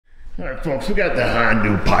All right, folks, we got the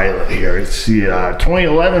Honda Pilot here. It's the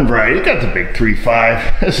 2011 variety. It got the big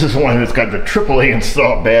 3.5. This is one that's got the AAA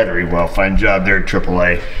installed battery. Well, fine job there,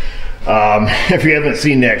 AAA. If you haven't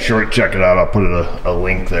seen that short, check it out. I'll put a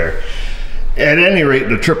link there. At any rate,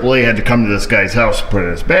 the AAA had to come to this guy's house to put in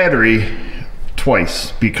his battery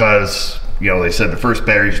twice because, you know, they said the first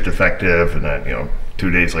battery's defective, and then, you know, 2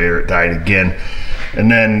 days later it died again, and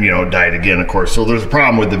then, you know, it died again, of course. So there's a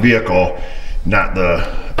problem with the vehicle, not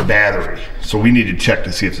the battery. So we need to check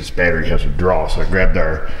to see if this battery has a draw. So I grabbed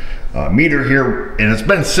our meter here, and it's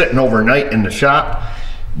been sitting overnight in the shop,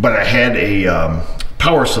 but I had a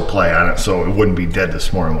power supply on it so it wouldn't be dead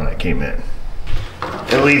this morning when I came in.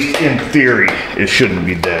 At least in theory, it shouldn't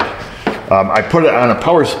be dead. I put it on a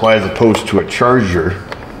power supply as opposed to a charger.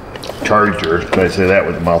 Did I say that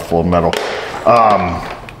with a mouthful of metal?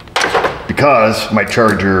 Because my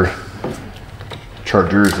chargers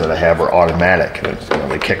that I have are automatic. And you know,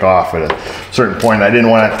 they kick off at a certain point. I didn't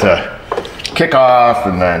want it to kick off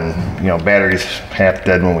and then, you know, battery's half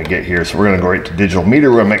dead when we get here. So we're gonna go right to digital meter.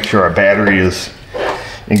 We're gonna make sure our battery is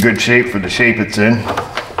in good shape for the shape it's in.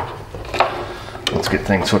 Let's get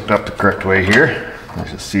things hooked up the correct way here.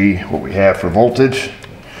 Let's just see what we have for voltage.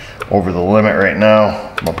 Over the limit right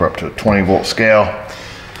now. I'm up to a 20 volt scale.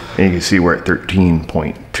 And you can see we're at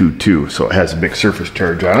 13.22. So it has a big surface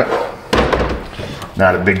charge on it.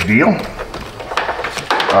 Not a big deal.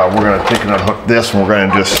 We're going to take and unhook this, and we're going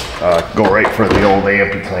to just go right for the old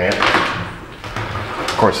ampy clamp.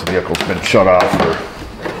 Of course, the vehicle's been shut off for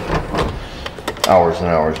hours and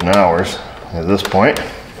hours and hours. At this point,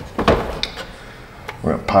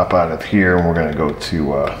 we're going to pop out of here, and we're going to go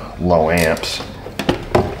to low amps.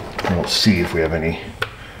 And we'll see if we have any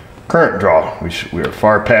current draw. We are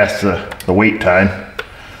far past the wait time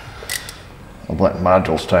of letting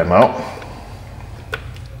modules time out.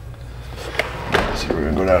 We're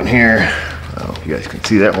gonna go down here. I don't know if you guys can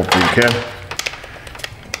see that. Hopefully you can.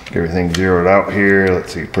 Get everything zeroed out here.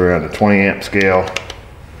 Let's see, put it on the 20 amp scale.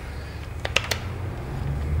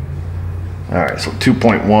 All right, so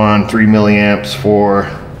 2.1, 3 milliamps for,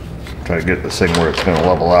 try to get this thing where it's gonna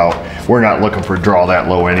level out. We're not looking for a draw that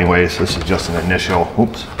low anyways. This is just an initial,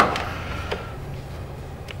 oops.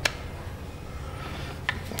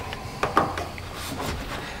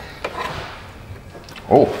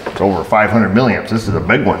 Oh, it's over 500 milliamps. This is a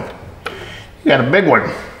big one. You got a big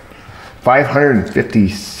one.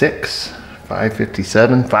 556,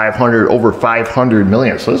 557, 500, over 500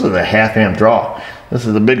 milliamps. So this is a half amp draw. This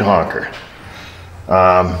is a big honker.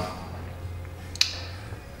 I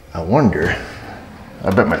wonder, I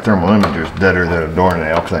bet my thermal imager is deader than a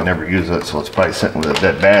doornail because I never use it, so it's probably sitting with a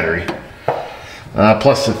dead battery.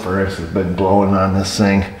 Plus the furnace has been blowing on this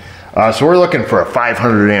thing. So we're looking for a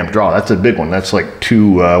 500 amp draw. That's a big one. That's like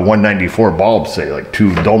two 194 bulbs, say, like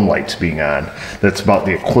two dome lights being on. That's about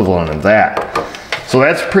the equivalent of that. So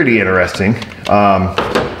that's pretty interesting. Well,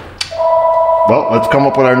 let's come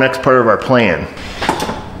up with our next part of our plan.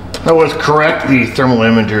 That was correct. The thermal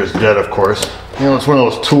imager is dead, of course. You know, it's one of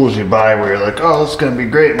those tools you buy where you're like, oh, this is going to be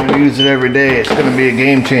great. I'm going to use it every day. It's going to be a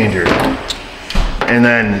game changer. And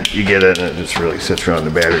then you get it and it just really sits around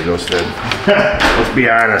the battery goes dead. Let's be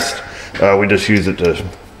honest. We just use it to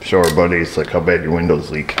show our buddies like how bad your windows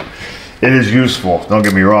leak. It is useful, don't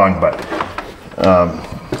get me wrong, but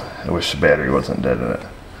I wish the battery wasn't dead in it.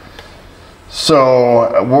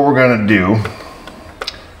 So what we're gonna do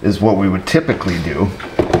is what we would typically do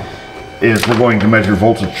is we're going to measure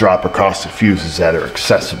voltage drop across the fuses that are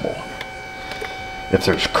accessible. If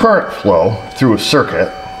there's current flow through a circuit,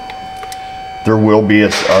 there will be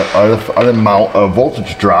an amount of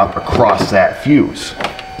voltage drop across that fuse.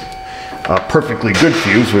 A perfectly good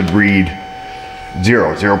fuse would read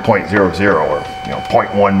 0.00 or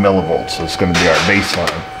 0.1 millivolts. So it's going to be our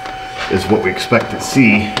baseline, is what we expect to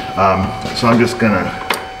see. So I'm just going to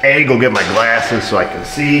go get my glasses so I can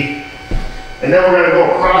see. And then we're going to go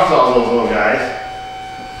across all those little guys.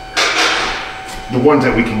 The ones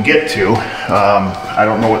that we can get to. I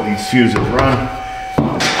don't know what these fuses run.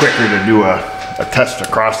 It's quicker to do a test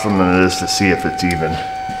across them than it is to see if it's even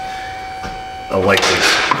a likely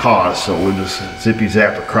cause. So we'll just zippy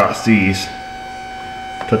zap across these,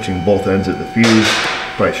 touching both ends of the fuse.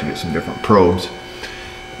 Probably should get some different probes.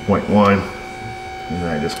 0.1, and then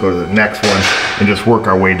I just go to the next one and just work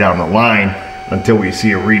our way down the line until we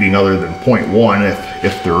see a reading other than 0.1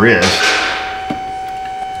 if there is.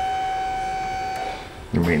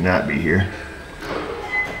 There may not be here.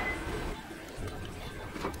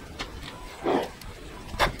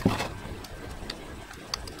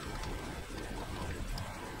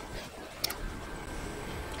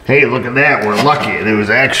 Hey, look at that, we're lucky. It was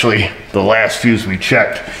actually the last fuse we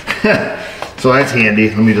checked. So that's handy.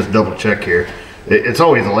 Let me just double check here. It's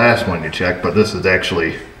always the last one you check, but this is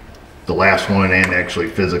actually the last one and actually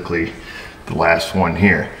physically the last one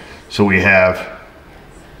here. So we have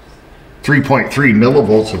 3.3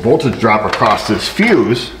 millivolts of voltage drop across this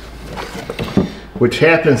fuse, which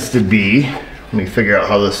happens to be, let me figure out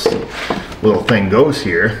how this little thing goes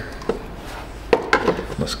here.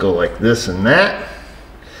 Let's go like this and that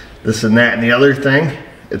and the other thing.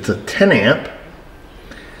 It's a 10 amp.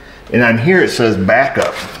 And on here it says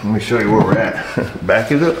backup. Let me show you where we're at.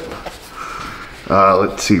 Back it up.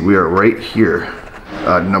 Let's see, we are right here.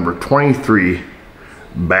 Number 23,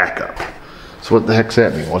 backup. So what the heck's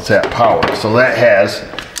that mean? What's that power? So that has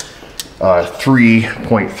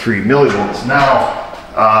 3.3 millivolts. Now,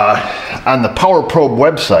 on the Power Probe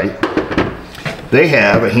website, they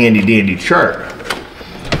have a handy dandy chart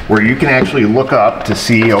where you can actually look up to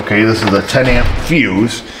see, okay, this is a 10 amp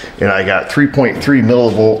fuse and I got 3.3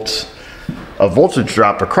 millivolts of voltage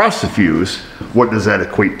drop across the fuse. What does that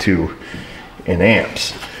equate to in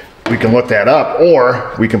amps? We can look that up,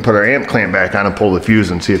 or we can put our amp clamp back on and pull the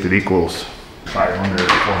fuse and see if it equals 500 or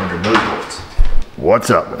 400 millivolts. What's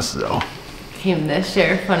up, Mrs. O? Came to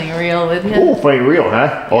share a funny reel with you. Oh, funny reel,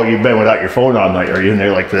 huh? Oh, you've been without your phone all night. Are you in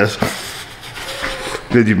there like this?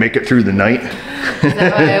 Did you make it through the night? Is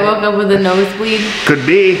that why I woke up with a nosebleed? Could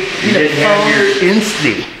be. You didn't have your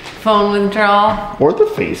Insta. Phone withdrawal. Or the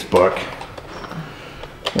Facebook.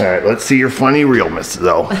 All right, let's see your funny reel, Mrs.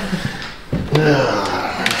 O.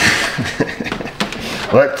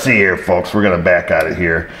 Let's see here, folks. We're gonna back out of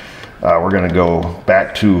here. We're gonna go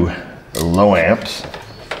back to low amps.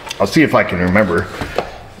 I'll see if I can remember,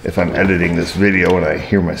 if I'm editing this video and I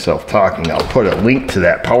hear myself talking, I'll put a link to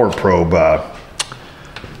that Power Probe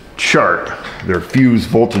chart, their fuse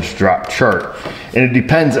voltage drop chart. And it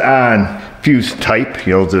depends on fuse type.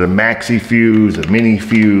 You know, is it a maxi fuse, a mini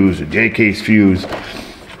fuse, a J-case fuse,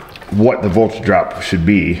 what the voltage drop should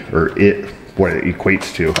be, or what it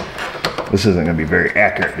equates to. This isn't gonna be very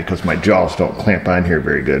accurate because my jaws don't clamp on here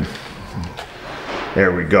very good.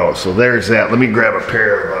 There we go, so there's that. Let me grab a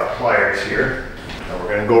pair of pliers here. Now we're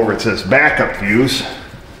gonna go over to this backup fuse.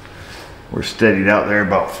 We're steadied out there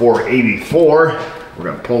about 484. We're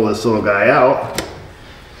gonna pull this little guy out.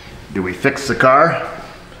 Do we fix the car?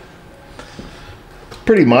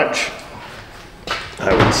 Pretty much,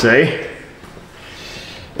 I would say.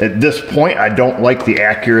 At this point, I don't like the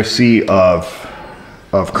accuracy of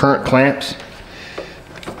current clamps.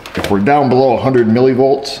 If we're down below 100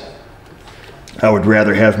 millivolts, I would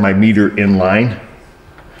rather have my meter in line.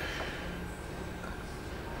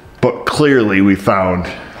 But clearly we found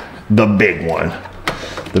the big one,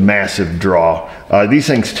 the massive draw. These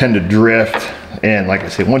things tend to drift, and like I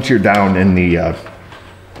said, once you're down in the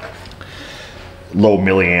low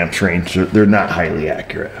milliamps range, they're not highly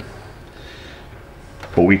accurate.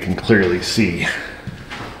 But we can clearly see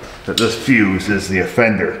that this fuse is the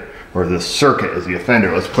offender, or this circuit is the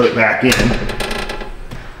offender. Let's put it back in.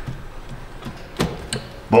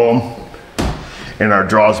 Boom. And our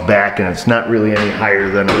draw's back, and it's not really any higher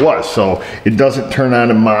than it was. So it doesn't turn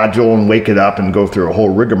on a module and wake it up and go through a whole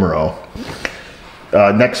rigmarole.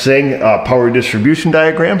 Next thing, power distribution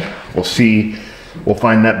diagram. We'll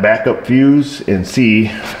find that backup fuse and see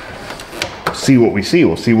what we see.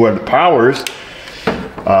 We'll see what it powers.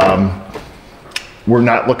 We're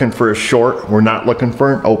not looking for a short. We're not looking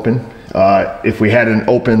for an open. If we had an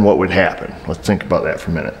open, what would happen? Let's think about that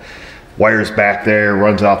for a minute. Wire's back there,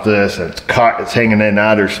 runs off this, and it's caught, it's hanging in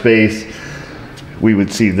outer space. We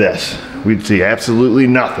would see this. We'd see absolutely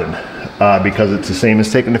nothing because it's the same as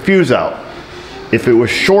taking the fuse out. If it was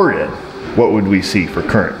shorted, what would we see for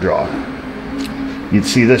current draw? You'd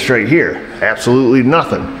see this right here, absolutely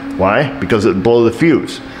nothing. Why? Because it'd blow the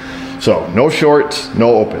fuse. So no shorts,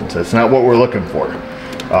 no opens. That's not what we're looking for.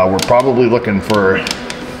 We're probably looking for,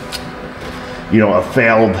 you know, a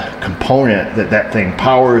failed component that thing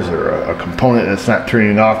powers, or a component that's not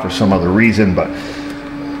turning off for some other reason. But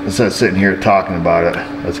instead of sitting here talking about it,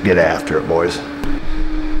 let's get after it, boys.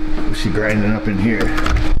 What's she grinding up in here?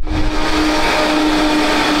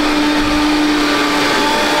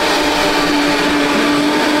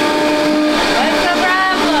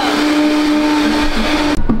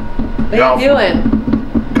 What are you doing?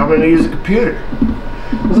 Coming to use the computer.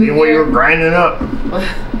 Seeing what you're grinding up.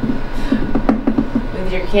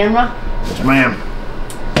 With your camera? Yes, ma'am.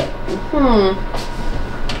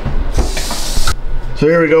 So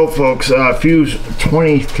here we go, folks. Fuse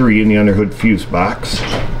 23 in the underhood fuse box.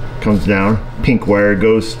 Comes down. Pink wire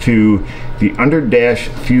goes to the under dash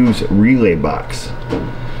fuse relay box.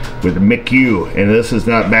 with a MICU, and this is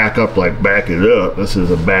not backup like back it up. This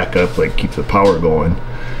is a backup like keep the power going.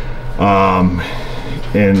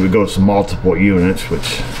 And it goes to multiple units, which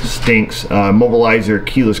stinks. Mobilizer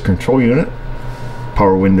keyless control unit,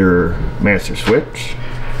 power window master switch,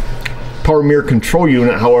 power mirror control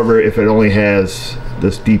unit. However, if it only has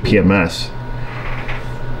this DPMS,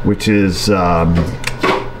 which is I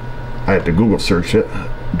had to Google search it,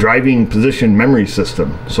 driving position memory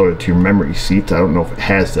system, so it's your memory seat. I don't know if it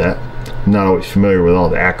has that. I'm not always familiar with all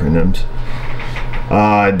the acronyms.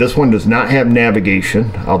 This one does not have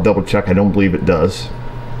navigation. I'll double check. I don't believe it does.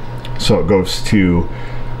 So it goes to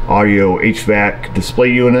audio HVAC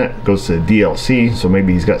display unit, goes to DLC, so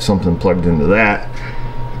maybe he's got something plugged into that.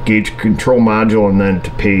 Gauge control module, and then to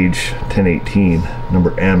page 1018,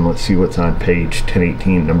 number M. Let's see what's on page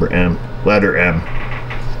 1018, number M, letter M.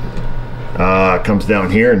 Comes down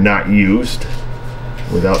here, not used,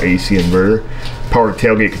 without AC inverter. Power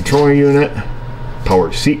tailgate control unit,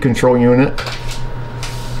 power seat control unit.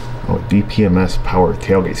 Oh, DPMS power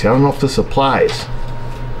tailgate. See, I don't know if this applies.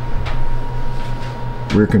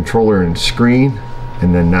 Rear controller and screen,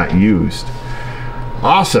 and then not used.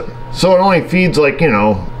 Awesome. So it only feeds, like, you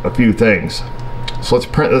know, a few things. So let's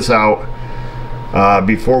print this out.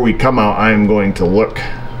 Before we come out, I'm going to look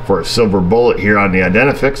for a silver bullet here on the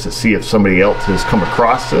Identifix to see if somebody else has come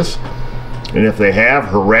across this. And if they have,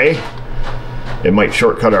 hooray. It might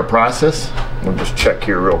shortcut our process. We'll just check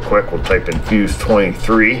here real quick. We'll type in Fuse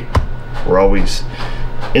 23. We're always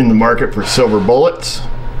in the market for silver bullets.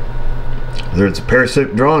 There's a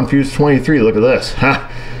parasitic draw on Fuse 23. Look at this.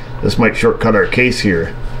 Ha! This might shortcut our case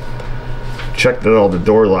here. Check that all the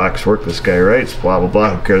door locks work. This guy writes, blah, blah,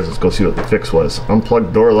 blah. Who cares? Let's go see what the fix was.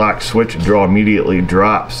 Unplug door lock switch, draw immediately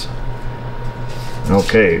drops.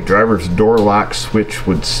 Okay, driver's door lock switch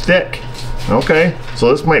would stick. Okay,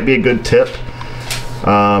 so this might be a good tip.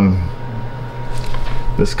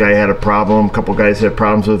 This guy had a problem. A couple guys had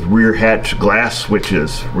problems with rear hatch glass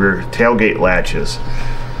switches, rear tailgate latches.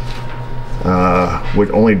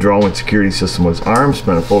 Would only draw when security system was armed.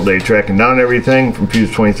 Spent a full day tracking down everything from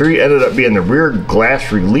Fuse 23. Ended up being the rear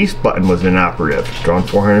glass release button was inoperative. Drawn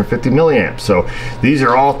 450 milliamps. So these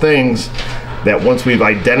are all things that once we've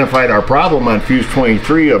identified our problem on Fuse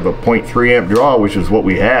 23 of a 0.3 amp draw, which is what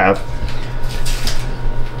we have.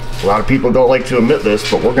 A lot of people don't like to admit this,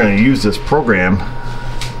 but we're going to use this program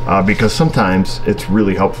because sometimes it's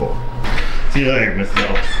really helpful. See you later, Miss O.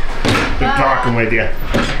 Good talking with you.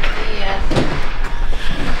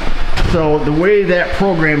 So the way that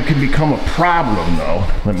program can become a problem, though,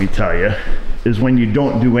 let me tell you, is when you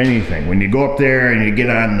don't do anything. When you go up there and you get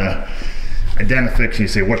on the Identifix and you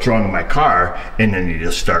say, what's wrong with my car? And then you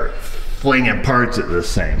just start flinging parts at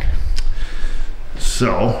this thing.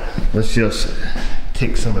 So let's just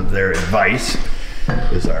take some of their advice.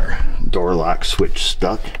 Is our door lock switch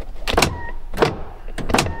stuck?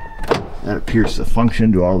 That appears to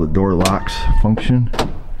function. Do all the door locks function?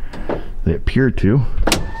 They appear to.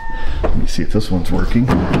 Let me see if this one's working.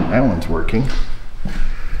 That one's working.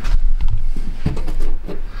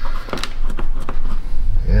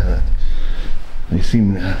 Yeah, they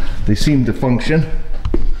seem to function.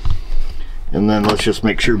 And then let's just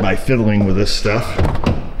make sure by fiddling with this stuff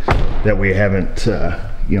that we haven't,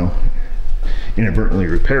 you know, inadvertently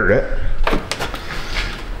repaired it.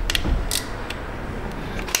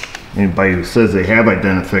 Anybody who says they have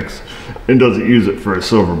Identifix and doesn't use it for a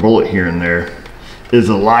silver bullet here and there is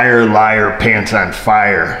a liar, liar, pants on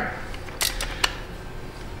fire.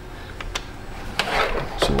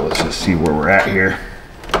 So let's just see where we're at here.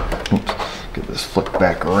 Oops, get this flipped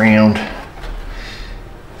back around.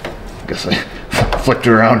 I guess I flipped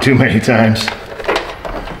it around too many times.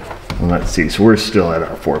 And let's see, so we're still at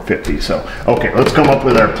our 450. So, okay, let's come up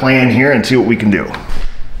with our plan here and see what we can do.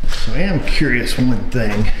 So I am curious one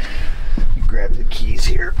thing. Let me grab the keys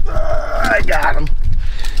here. I got them.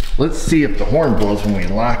 Let's see if the horn blows when we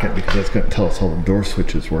lock it, because that's going to tell us how the door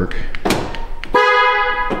switches work.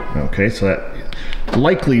 Okay, so that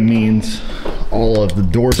likely means all of the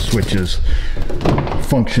door switches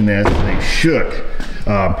function as they should.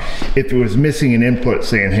 If it was missing an input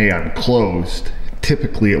saying, hey, I'm closed,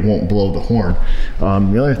 typically it won't blow the horn.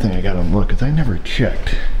 The other thing I got to look is I never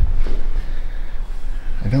checked.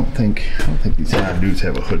 I don't think these dudes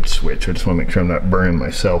have a hood switch. I just want to make sure I'm not burning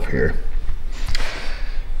myself here.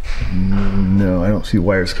 No, I don't see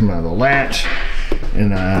wires coming out of the latch,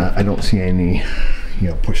 and I don't see any, you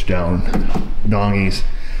know, push down dongies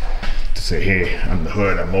to say, hey, I'm the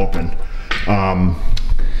hood, I'm open.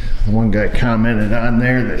 One guy commented on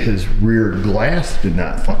there that his rear glass did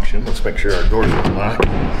not function. Let's make sure our doors are locked,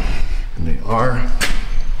 and they are.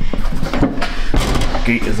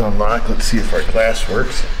 gate is unlocked. Let's see if our glass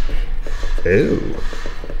works. Oh.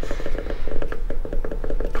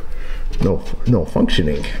 No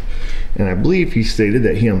functioning. And I believe he stated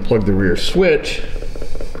that he unplugged the rear switch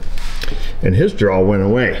and his draw went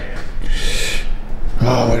away.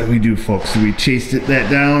 Oh, what did we do, folks? We chased that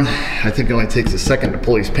down. I think it only takes a second to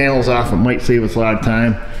pull these panels off. It might save us a lot of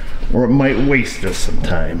time, or it might waste us some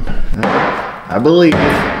time. I believe.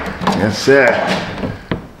 That's it.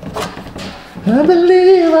 I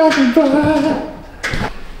believe I can fly.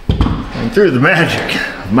 And through the magic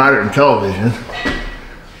of modern television.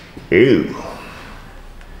 Ew.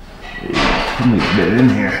 Let me get in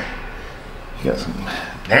here. You got some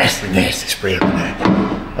nasty spray up there.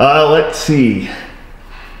 Let's see.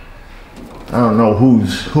 I don't know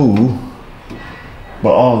who's who,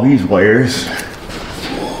 but all these wires,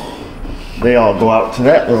 they all go out to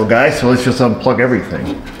that little guy, so let's just unplug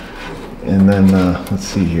everything. And then, let's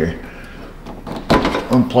see here.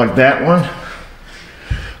 Unplug that one.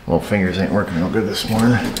 Little fingers ain't working real good this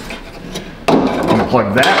morning.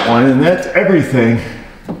 Unplug that one, and that's everything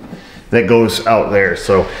that goes out there.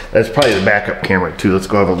 So that's probably the backup camera too. Let's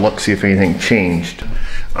go have a look, see if anything changed.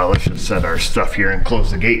 Let's just set our stuff here and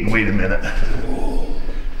close the gate and wait a minute.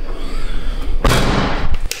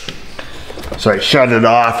 So I shut it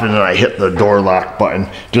off and then I hit the door lock button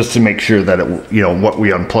just to make sure that it, you know, what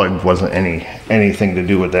we unplugged wasn't anything to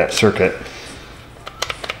do with that circuit.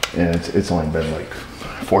 And it's only been like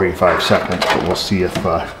 45 seconds, but we'll see if,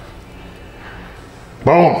 boom!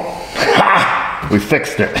 Ha! We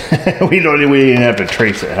fixed it. we didn't even have to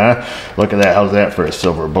trace it, huh? Look at that, how's that for a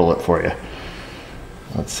silver bullet for you?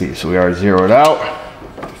 Let's see, so we are zeroed out.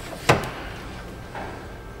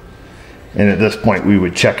 And at this point we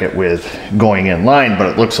would check it with going in line, but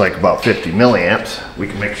it looks like about 50 milliamps. We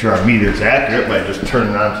can make sure our meter is accurate by just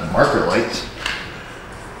turning on some marker lights.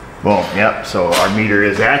 Boom, yep, so our meter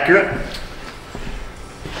is accurate.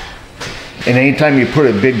 And anytime you put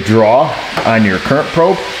a big draw on your current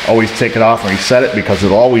probe, always take it off and reset it because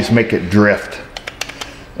it'll always make it drift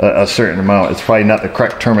a certain amount. It's probably not the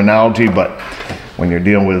correct terminology, but when you're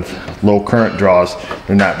dealing with low current draws,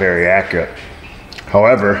 they're not very accurate.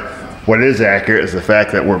 However, what is accurate is the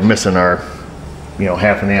fact that we're missing our, you know,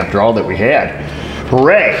 1/2 amp draw that we had.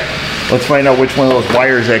 Hooray! Let's find out which one of those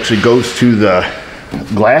wires actually goes to the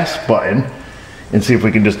glass button and see if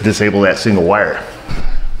we can just disable that single wire.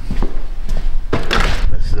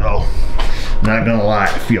 So, not gonna lie,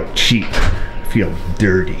 I feel cheap. I feel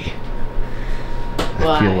dirty.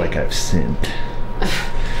 Why? I feel like I've sinned.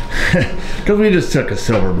 Because we just took a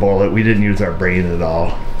silver bullet. We didn't use our brain at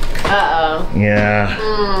all. Uh-oh. Yeah.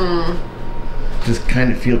 Just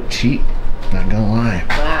kind of feel cheap. Not gonna lie.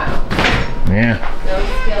 Wow. Yeah. No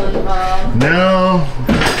skill involved.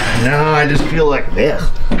 No, I just feel like, yeah,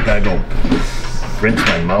 I gotta go rinse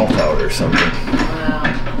my mouth out or something.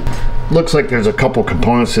 Wow. Looks like there's a couple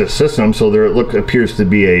components to the system. So there appears to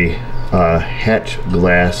be a hatch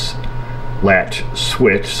glass latch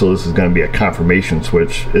switch. So this is going to be a confirmation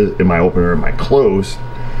switch. Am I open or am I closed?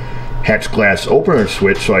 Hatch glass opener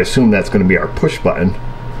switch. So I assume that's going to be our push button.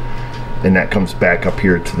 And that comes back up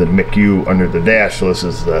here to the MICU under the dash. So this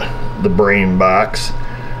is the brain box.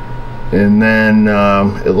 And then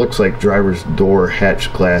it looks like driver's door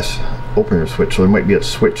hatch glass opener switch. So there might be a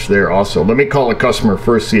switch there also. Let me call the customer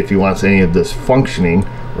first, see if he wants any of this functioning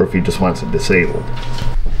or if he just wants it disabled.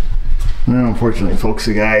 Well, unfortunately, folks,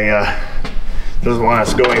 the guy doesn't want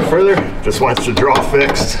us to go any further, just wants the draw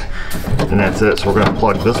fixed. And that's it. So we're going to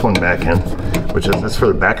plug this one back in, which is that's for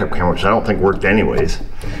the backup camera, which I don't think worked anyways.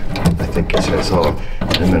 I think it says so.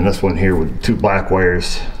 And then this one here with 2 black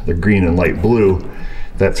wires, the green and light blue,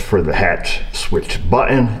 that's for the hatch switch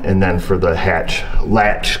button, and then for the hatch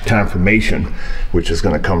latch confirmation, which is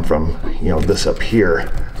going to come from, you know, this up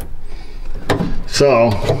here.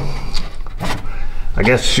 So I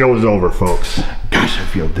guess show's over, folks. Gosh, I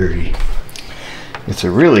feel dirty. It's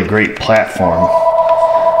a really great platform,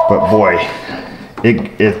 but boy,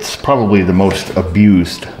 it's probably the most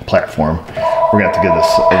abused platform. We're gonna have to give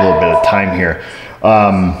this a little bit of time here.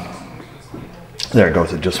 There it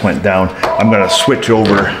goes, it just went down. I'm gonna switch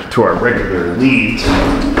over to our regular leads,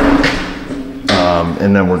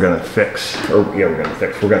 and then we're gonna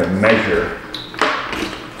we're gonna measure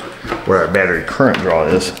where our battery current draw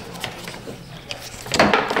is.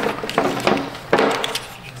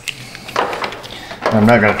 I'm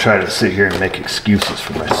not gonna try to sit here and make excuses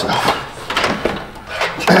for myself.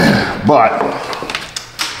 But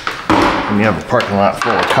when you have a parking lot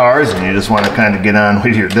full of cars and you just want to kind of get on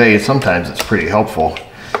with your day, sometimes it's pretty helpful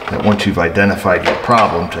that once you've identified your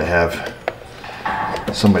problem to have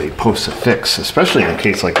somebody posts a fix, especially in a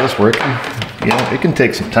case like this where it can, it can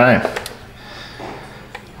take some time.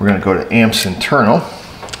 We're gonna go to amps internal.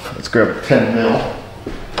 Let's grab a 10 mil.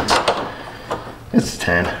 It's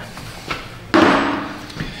 10.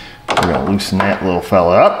 We're gonna loosen that little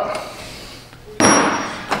fella up.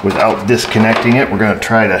 Without disconnecting it, we're gonna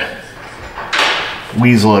try to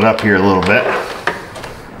weasel it up here a little bit.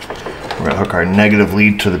 We're gonna hook our negative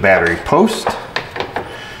lead to the battery post.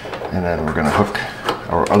 And then we're gonna hook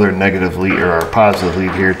our other negative lead, or our positive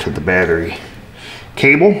lead here, to the battery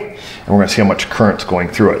cable. And we're gonna see how much current's going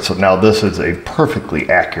through it. So now this is a perfectly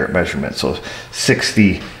accurate measurement. So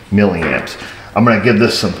 60 milliamps. I'm gonna give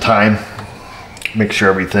this some time, make sure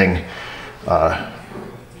everything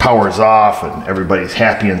powers off and everybody's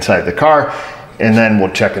happy inside the car. And then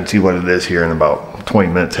we'll check and see what it is here in about 20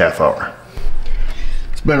 minutes, half hour.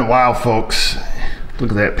 It's been a while, folks. Look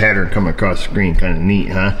at that pattern coming across the screen, kind of neat,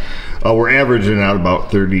 huh? We're averaging out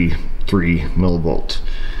about 33 millivolts.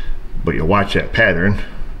 But you'll watch that pattern.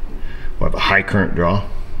 We'll have a high current draw,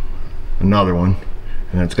 another one,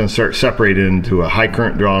 and it's going to start separating into a high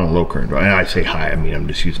current draw and a low current draw. And I say high, I mean, I'm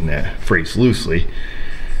just using that phrase loosely.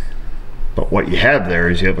 But what you have there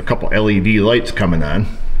is you have a couple LED lights coming on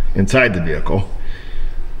inside the vehicle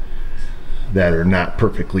that are not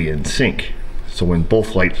perfectly in sync. So when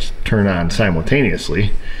both lights turn on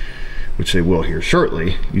simultaneously, which they will here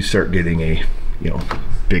shortly, you start getting a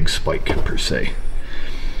big spike per se.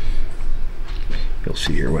 You'll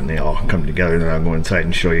see here when they all come together. Then I'll go inside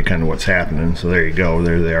and show you kind of what's happening. So there you go,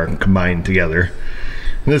 there they are combined together.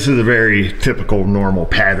 And this is a very typical normal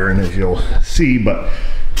pattern, as you'll see, but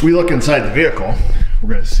if we look inside the vehicle, we're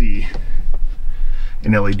going to see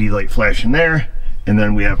an LED light flashing there, and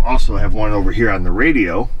then we also have one over here on the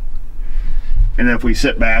radio. And if we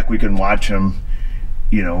sit back, we can watch them,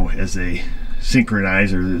 as they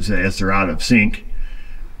synchronize, or as they're out of sync,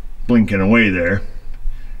 blinking away there.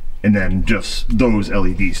 And then just those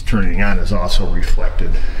LEDs turning on is also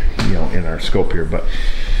reflected, in our scope here. But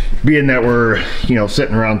being that we're,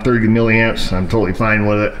 sitting around 30 milliamps, I'm totally fine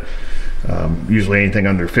with it. Usually anything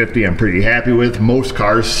under 50, I'm pretty happy with. Most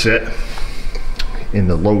cars sit in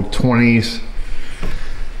the low 20s.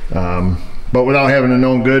 But without having a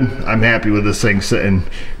known good, I'm happy with this thing sitting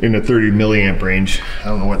in the 30 milliamp range. I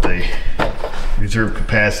don't know what the reserve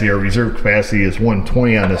capacity, our reserve capacity is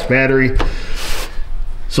 120 on this battery.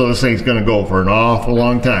 So this thing's gonna go for an awful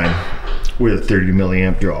long time with a 30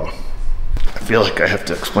 milliamp draw. I feel like I have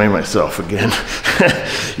to explain myself again.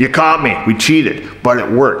 You caught me, we cheated, but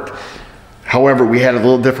it worked. However, we had a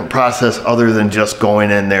little different process other than just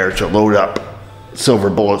going in there to load up silver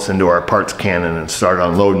bullets into our parts cannon and start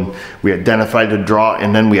unloading. We identified the draw,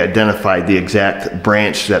 and then we identified the exact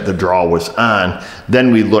branch that the draw was on.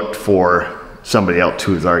 Then we looked for somebody else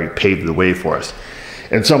who has already paved the way for us.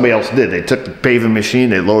 And somebody else did. They took the paving machine,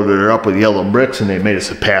 they loaded it up with yellow bricks, and they made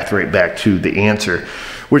us a path right back to the answer,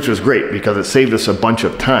 which was great because it saved us a bunch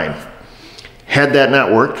of time. Had that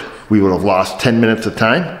not worked, we would have lost 10 minutes of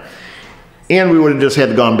time, and we would have just had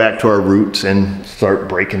to gone back to our roots and start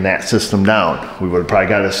breaking that system down. We would have probably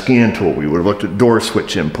got a scan tool. We would have looked at door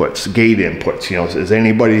switch inputs, gate inputs. Is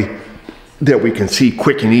anybody that we can see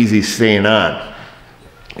quick and easy staying on?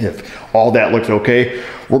 If all that looks okay,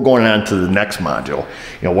 we're going on to the next module.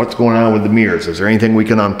 What's going on with the mirrors? Is there anything we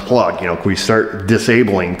can unplug? Can we start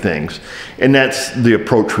disabling things? And that's the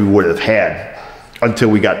approach we would have had until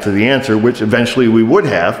we got to the answer, which eventually we would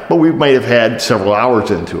have, but we might have had several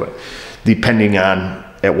hours into it, depending on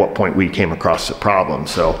at what point we came across the problem.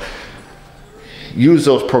 So use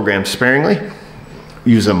those programs sparingly,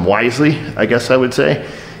 use them wisely, I guess I would say.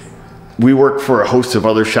 We work for a host of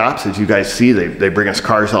other shops. As you guys see, they bring us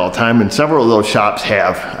cars all the time, and several of those shops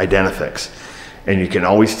have Identifix. And you can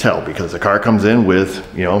always tell because the car comes in with,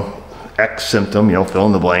 X symptom, fill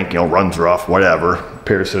in the blank, runs rough, whatever,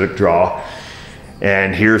 parasitic draw.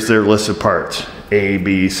 And here's their list of parts. A,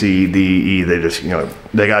 B, C, D, E. They just,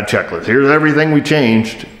 they got a checklist. Here's everything we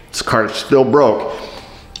changed. This car's still broke.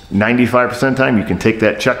 95% of the time, you can take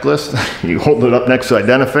that checklist, you hold it up next to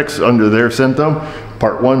Identifix under their symptom,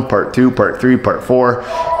 part 1, part 2, part 3, part 4,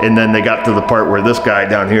 and then they got to the part where this guy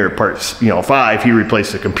down here, part 5, he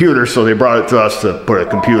replaced the computer, so they brought it to us to put a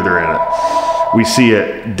computer in it. We see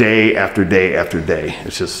it day after day after day.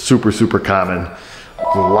 It's just super, super common.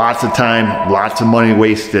 Lots of time, lots of money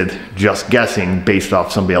wasted just guessing based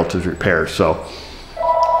off somebody else's repair. So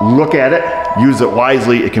look at it, use it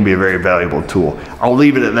wisely. It can be a very valuable tool. I'll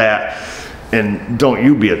leave it at that. And don't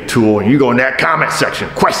you be a tool and you go in that comment section.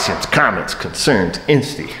 Questions, comments, concerns,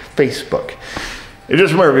 Insta, Facebook. And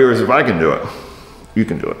just remember, viewers, if I can do it, you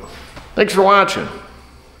can do it. Thanks for watching.